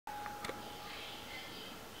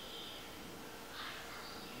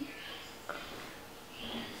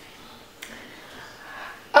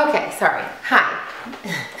sorry. Hi.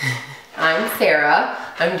 I'm Sarah.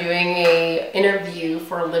 I'm doing a interview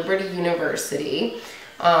for Liberty University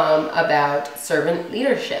about servant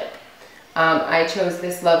leadership. I chose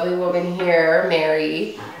this lovely woman here,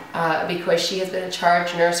 Mary, because she has been a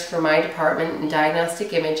charge nurse for my department in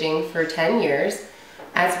diagnostic imaging for 10 years,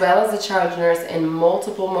 as well as a charge nurse in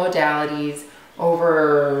multiple modalities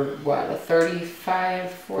over, what, a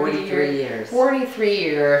 43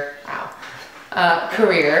 year, wow,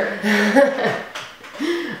 career.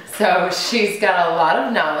 So she's got a lot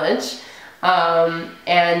of knowledge.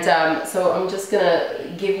 So I'm just going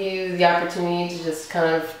to give you the opportunity to just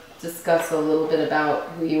kind of discuss a little bit about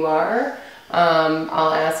who you are.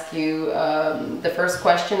 I'll ask you, the first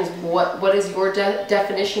question is, what is your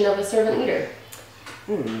definition of a servant leader?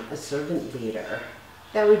 A servant leader.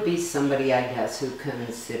 That would be somebody, I guess, who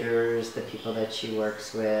considers the people that she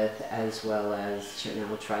works with, as well as, you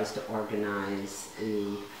know, tries to organize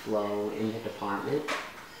the flow in the department.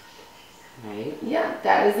 Right? Yeah,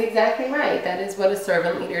 that is exactly right. That is what a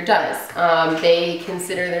servant leader does. They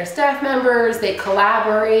consider their staff members, they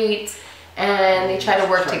collaborate, and they try to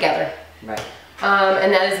work together. Right.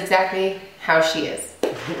 And that is exactly how she is.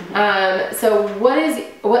 So what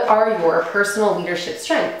are your personal leadership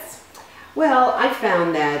strengths? Well, I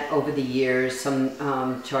found that over the years, some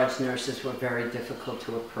charge nurses were very difficult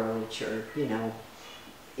to approach, or, you know,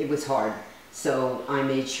 it was hard. So I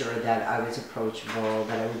made sure that I was approachable,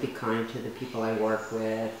 that I would be kind to the people I work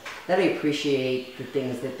with, that I appreciate the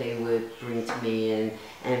things that they would bring to me,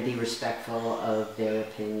 and be respectful of their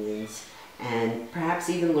opinions, and perhaps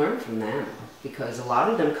even learn from them, because a lot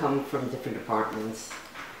of them come from different departments.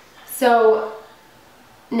 So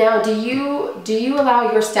now, do you allow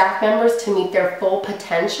your staff members to meet their full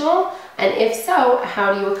potential? And if so,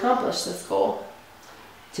 how do you accomplish this goal?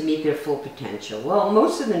 To meet their full potential. Well,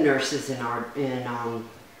 most of the nurses in our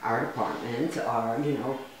department are, you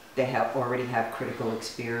know, they already have critical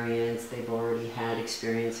experience. They've already had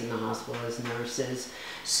experience in the hospital as nurses.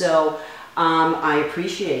 So I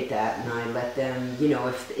appreciate that, and I let them, you know,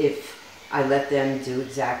 if I let them do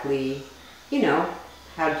exactly, you know,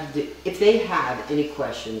 how to do. If they have any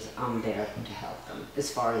questions, I'm there to help them.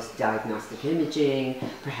 As far as diagnostic imaging,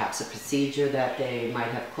 perhaps a procedure that they might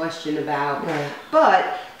have a question about. Right.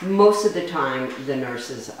 But most of the time, the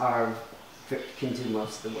nurses can do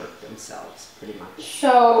most of the work themselves, pretty much.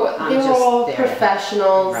 So they're all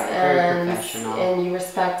professionals, right, very professional. And you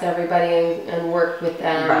respect everybody and work with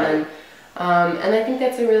them. Right. And I think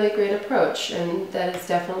that's a really great approach, and that is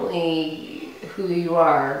definitely who you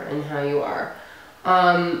are and how you are.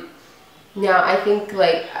 Now I think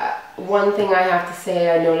one thing I have to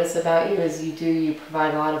say I notice about you is you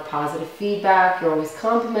provide a lot of positive feedback. You're always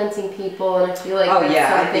complimenting people, and I feel like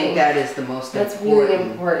I think that is the most that's important.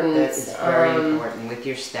 really important. That is very important with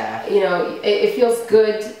your staff. You know, it feels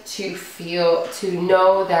good to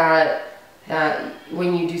know that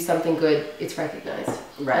when you do something good, it's recognized.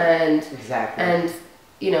 Right. And exactly. And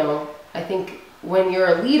you know, I think when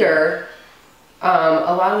you're a leader,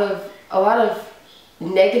 a lot of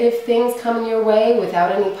negative things coming your way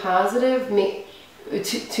without any positive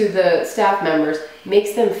to the staff members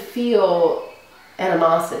makes them feel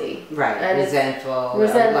animosity. Right, and resentful.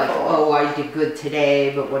 Resentful. Like, oh, I did good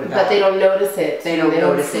today, but what about... But they don't notice it. They don't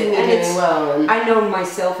notice it. And it's, well, and I know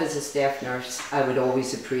myself as a staff nurse, I would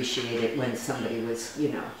always appreciate it when somebody was, you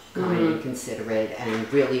know, kind and considerate,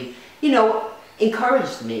 and really, you know,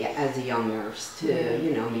 encouraged me as a young nurse to,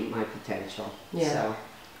 you know, meet my potential. Yeah. So.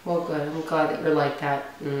 Well, good. I'm glad that you're like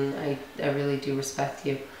that, and I really do respect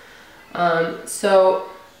you. So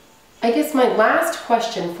I guess my last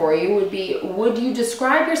question for you would be, would you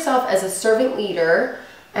describe yourself as a servant leader?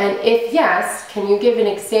 And if yes, can you give an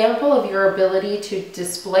example of your ability to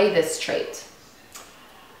display this trait?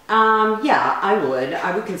 Yeah, I would.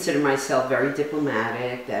 I would consider myself very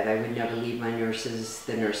diplomatic, that I would never leave my nurses,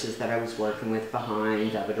 the nurses that I was working with,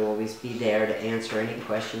 behind. I would always be there to answer any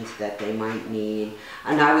questions that they might need.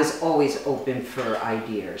 And I was always open for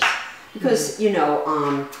ideas. Because, you know,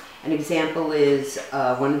 an example is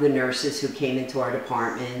one of the nurses who came into our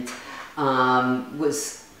department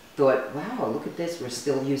thought, wow, look at this, we're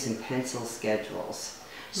still using pencil schedules.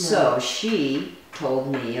 So she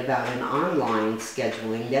told me about an online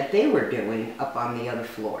scheduling that they were doing up on the other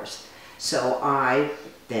floors. So I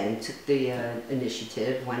then took the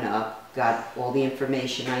initiative, went up, got all the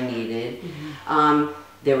information I needed.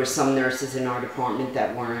 There were some nurses in our department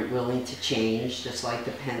that weren't willing to change, just like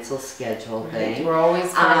the pencil schedule thing. We're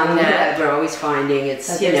always finding that. We're always finding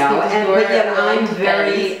it's, you know, but yet I'm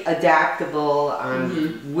very adaptable.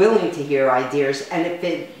 I'm willing to hear ideas, and if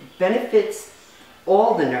it benefits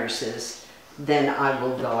all the nurses, then I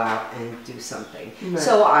will go out and do something. Right.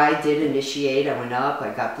 So I did initiate. I went up.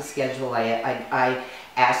 I got the schedule. I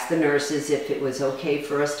asked the nurses if it was okay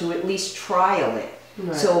for us to at least trial it.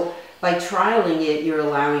 Right. So by trialing it, you're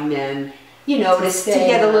allowing them, you know, to stay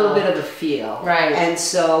get a little well. bit of a feel. Right. And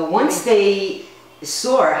so once they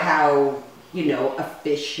saw how, you know,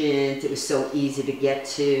 efficient, it was so easy to get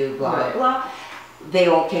to, blah, Right. blah, blah, they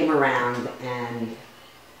all came around and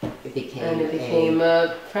it became,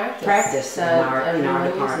 a practice in our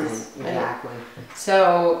everyone department. uses, right? Exactly.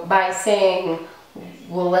 So by saying,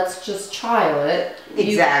 well, let's just trial it.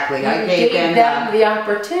 Exactly. You I gave them the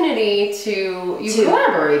opportunity to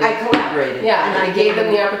collaborate. I collaborated. Yeah, and I gave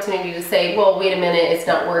them the opportunity to say, well, wait a minute, it's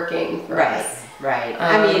not working for Right, us. right.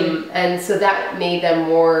 I mean, and so that made them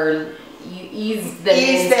more, ease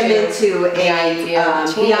them into the change.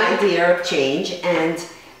 idea of change. And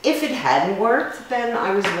if it hadn't worked, then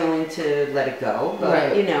I was willing to let it go. But,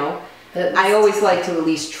 Right. you know, I always like to at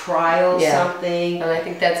least trial something. And I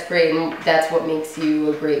think that's great, and that's what makes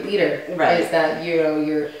you a great leader. Right. Is that, you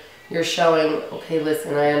know, you're showing, okay,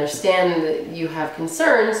 listen, I understand that you have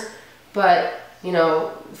concerns, but, you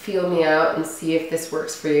know, feel me out and see if this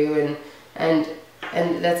works for you. And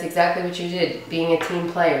that's exactly what you did, being a team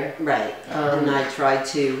player. Right. And I tried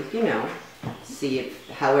to, you know, see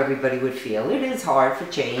how everybody would feel. It is hard for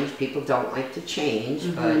change. People don't like to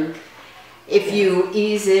change, but if you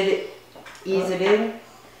ease it in,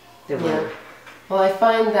 they will. Well, I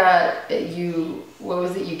find that you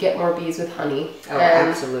get more bees with honey. Oh, and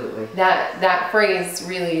absolutely. That phrase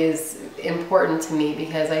really is important to me,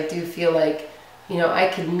 because I do feel like, you know, I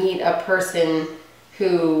could meet a person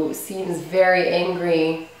who seems very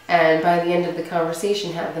angry, and by the end of the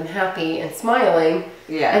conversation have them happy and smiling.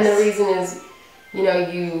 Yes. And the reason is, you know,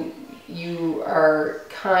 you are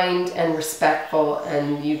kind and respectful,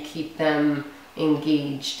 and you keep them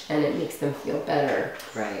engaged, and it makes them feel better.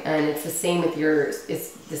 Right. And it's the same with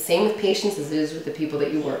it's the same with patients as it is with the people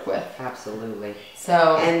that you work with. Absolutely.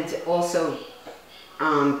 So, and also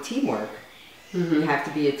teamwork. You have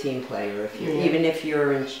to be a team player. Even if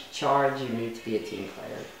you're in charge, you need to be a team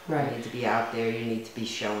player. Right. You need to be out there. You need to be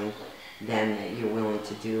showing them that you're willing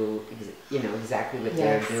to do, you know, exactly what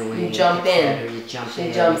they're doing. You jump in. You jump she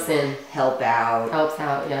in. jumps in. Help out. Helps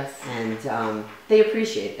out, yes. And they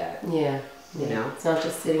appreciate that. Yeah. You know, it's not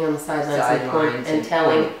just sitting on the sidelines and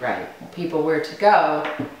telling people where to go.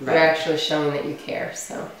 You're actually showing that you care.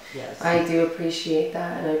 So yes. I do appreciate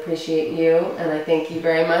that, and I appreciate you, and I thank you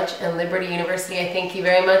very much. And Liberty University, I thank you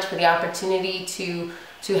very much for the opportunity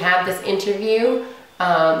to have this interview.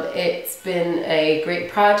 It's been a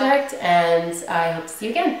great project, and I hope to see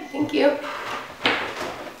you again. Thank you.